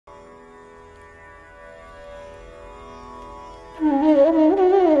Hare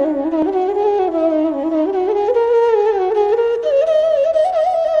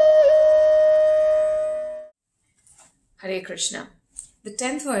Krishna. The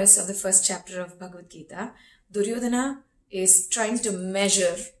 10th verse of the first chapter of Bhagavad Gita, Duryodhana is trying to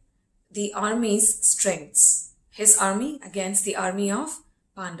measure the army's strengths. His army against the army of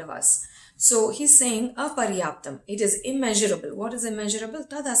Pandavas. So he's saying, aparyaptam. It is immeasurable. What is immeasurable?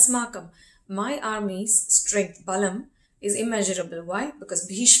 Tad asmakam. My army's strength, balam, is immeasurable. Why? Because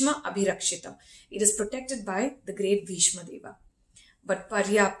Bhishma abhirakshita. It is protected by the great Bhishma Deva. But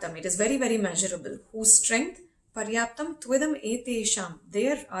paryaptam, it is very, very measurable. Whose strength? Paryaptam tvidam etesham.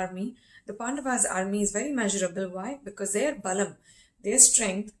 Their army, the Pandavas' army is very measurable. Why? Because their balam, their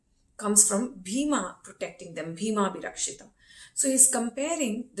strength comes from Bhima protecting them. Bhima abhirakshita. So he's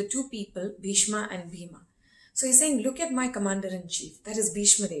comparing the two people, Bhishma and Bhima. So he's saying, look at my commander-in-chief. That is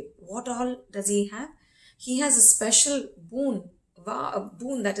Bhishma Dev. What all does he have? He has a special boon, a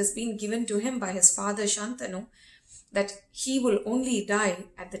boon that has been given to him by his father Shantanu, that he will only die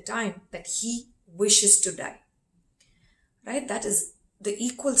at the time that he wishes to die. Right? That is the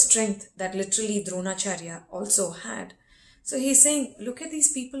equal strength that literally Dronacharya also had. So he's saying, look at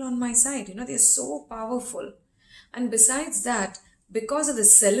these people on my side. You know, they're so powerful. And besides that, because of the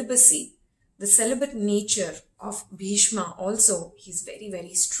celibacy, the celibate nature of Bhishma also, he's very,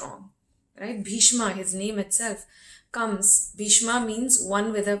 very strong. Right? Bhishma, his name itself comes, Bhishma means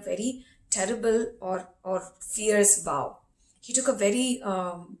one with a very terrible or fierce vow. He took a very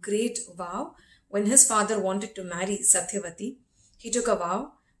great vow. When his father wanted to marry Satyavati, he took a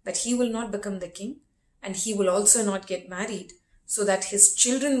vow that he will not become the king and he will also not get married, so that his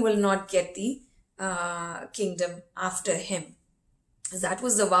children will not get the kingdom after him. That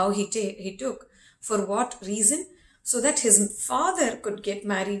was the vow he took. For what reason? So that his father could get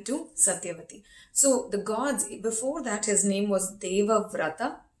married to Satyavati. So the gods, before that his name was Deva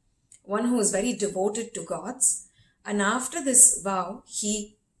Vrata, one who was very devoted to gods. And after this vow,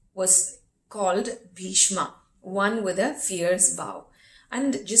 he was called Bhishma, one with a fierce vow.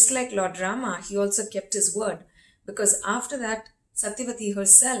 And just like Lord Rama, he also kept his word, because after that, Satyavati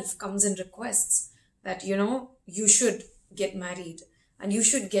herself comes and requests that, you know, you should get married and you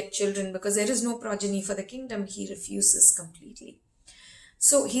should get children because there is no progeny for the kingdom. He refuses completely.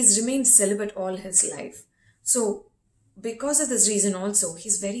 So he's remained celibate all his life. So because of this reason also,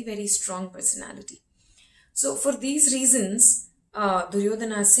 he's very, very strong personality. So for these reasons,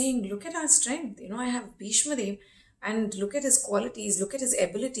 Duryodhana is saying, look at our strength. You know, I have Bhishma Dev, and look at his qualities, look at his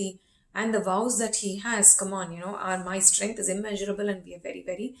ability and the vows that he has. Come on, you know, my strength is immeasurable and we are very,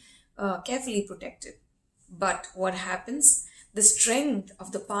 very carefully protected. But what happens? The strength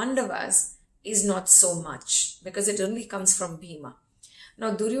of the Pandavas is not so much, because it only comes from Bhima.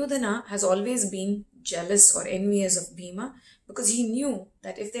 Now, Duryodhana has always been jealous or envious of Bhima, because he knew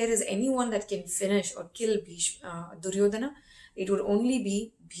that if there is anyone that can finish or kill Duryodhana, it would only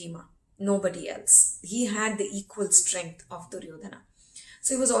be Bhima, nobody else. He had the equal strength of Duryodhana.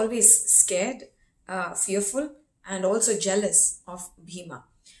 So he was always scared, fearful, and also jealous of Bhima.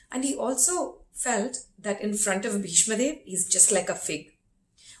 And he also felt that in front of Bhishma Dev, he's just like a fig,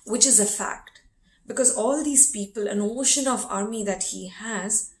 which is a fact. Because all these people, an ocean of army that he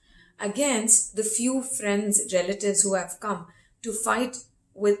has, against the few friends, relatives who have come to fight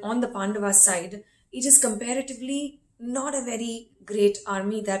on the Pandava side, it is comparatively not a very great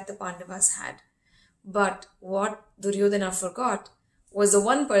army that the Pandavas had. But what Duryodhana forgot was the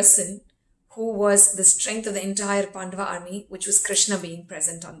one person who was the strength of the entire Pandava army, which was Krishna being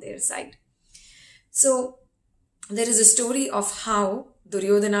present on their side. So there is a story of how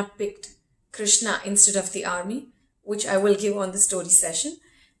Duryodhana picked Krishna instead of the army, which I will give on the story session.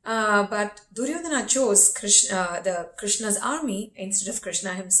 But Duryodhana chose Krishna's army instead of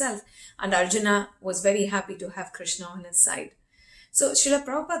Krishna himself, and Arjuna was very happy to have Krishna on his side. So Srila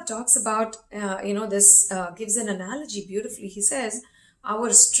Prabhupada talks about, this gives an analogy beautifully. He says,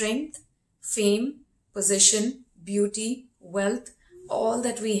 our strength, fame, position, beauty, wealth, all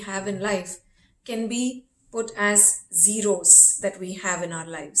that we have in life can be put as zeros that we have in our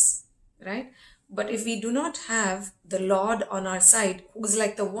lives, right? But if we do not have the Lord on our side, who's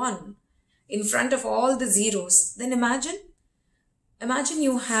like the one in front of all the zeros, then imagine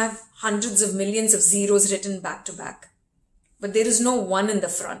you have hundreds of millions of zeros written back to back, but there is no one in the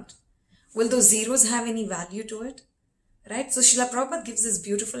front. Will those zeros have any value to it? Right? So Srila Prabhupada gives this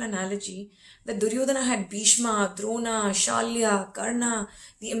beautiful analogy that Duryodhana had Bhishma, Drona, Shalya, Karna,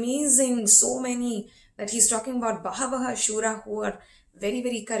 the amazing, so many that he's talking about, Bahavaha Shura, who are very,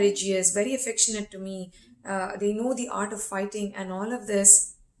 very courageous, very affectionate to me. They know the art of fighting and all of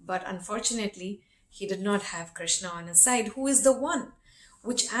this. But unfortunately, he did not have Krishna on his side, who is the one,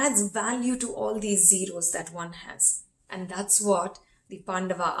 which adds value to all these zeros that one has. And that's what the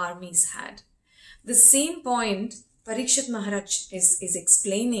Pandava armies had. The same point Parikshit Maharaj is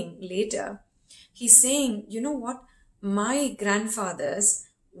explaining later. He's saying, you know what? My grandfathers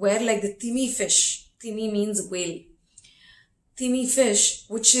were like the Timi fish. Timi means whale. Timi fish,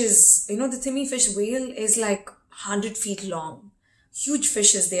 which is, the Timi fish whale is like 100 feet long. Huge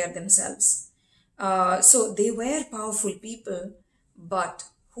fishes they are themselves. So they were powerful people, but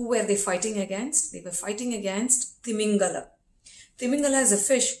who were they fighting against? They were fighting against Timingala. Timingala is a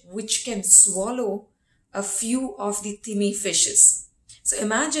fish which can swallow a few of the Timi fishes. So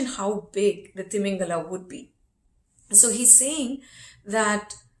imagine how big the Timingala would be. So he's saying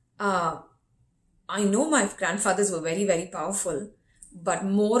that I know my grandfathers were very, very powerful, but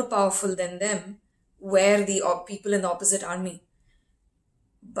more powerful than them were the people in the opposite army.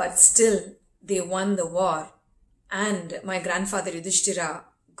 But still, they won the war. And my grandfather Yudhishthira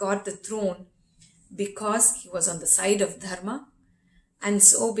got the throne because he was on the side of Dharma. And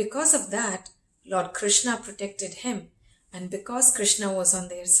so because of that, Lord Krishna protected him. And because Krishna was on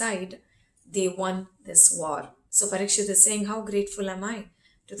their side, they won this war. So Parikshit is saying, how grateful am I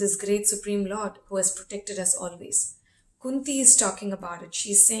to this great Supreme Lord who has protected us always. Kunti is talking about it.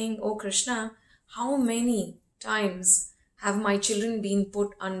 She's saying, oh Krishna, how many times have my children been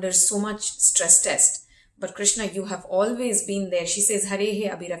put under so much stress test? But Krishna, you have always been there. She says,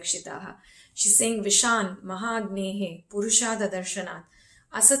 Harehe Abhirakshitaha. She's saying, Vishan Mahagnehe Purushada Darshanat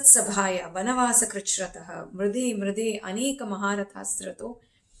Asat Sabhaya Vanavasa Krichrataha Mrde Mrde Aneka Maharathastrato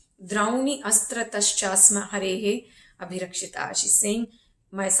Drauni Astra Taschasma Harehe Abhirakshita. She's saying,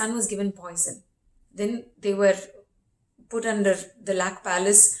 my son was given poison. Then they were put under the Lac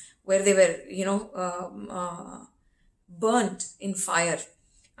Palace where they were, burnt in fire.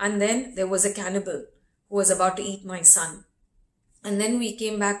 And then there was a cannibal who was about to eat my son. And then we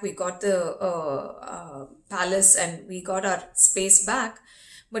came back, we got the palace and we got our space back.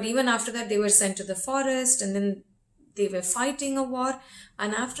 But even after that, they were sent to the forest and then they were fighting a war.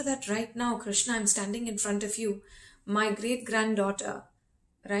 And after that, right now, Krishna, I'm standing in front of you. My great-granddaughter,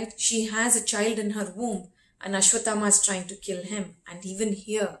 right? She has a child in her womb and Ashwatthama is trying to kill him. And even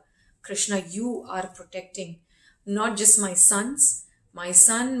here, Krishna, you are protecting not just my sons, my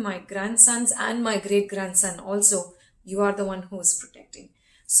son, my grandsons, and my great-grandson also. You are the one who is protecting.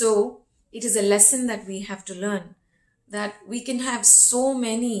 So it is a lesson that we have to learn, that we can have so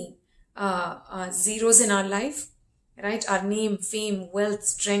many zeros in our life, right? Our name, fame, wealth,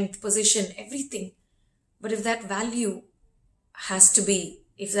 strength, position, everything. But if that value has to be,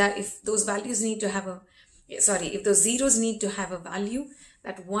 if those values need to have if those zeros need to have a value,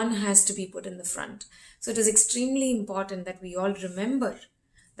 that one has to be put in the front. So it is extremely important that we all remember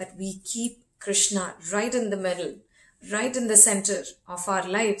that we keep Krishna right in the middle, right in the center of our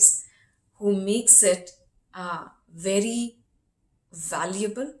lives, who makes it very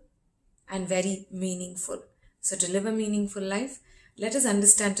valuable and very meaningful. So to live a meaningful life, let us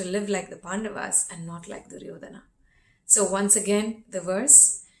understand to live like the Pandavas and not like Duryodhana. So once again, the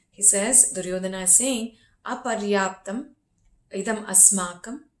verse, he says, Duryodhana is saying, Aparyaptam idam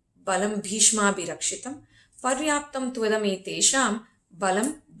asmakam balam bhishma birakshitam paryaptam tvedam etesham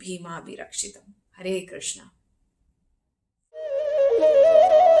balam bhima birakshitam. Hare Krishna.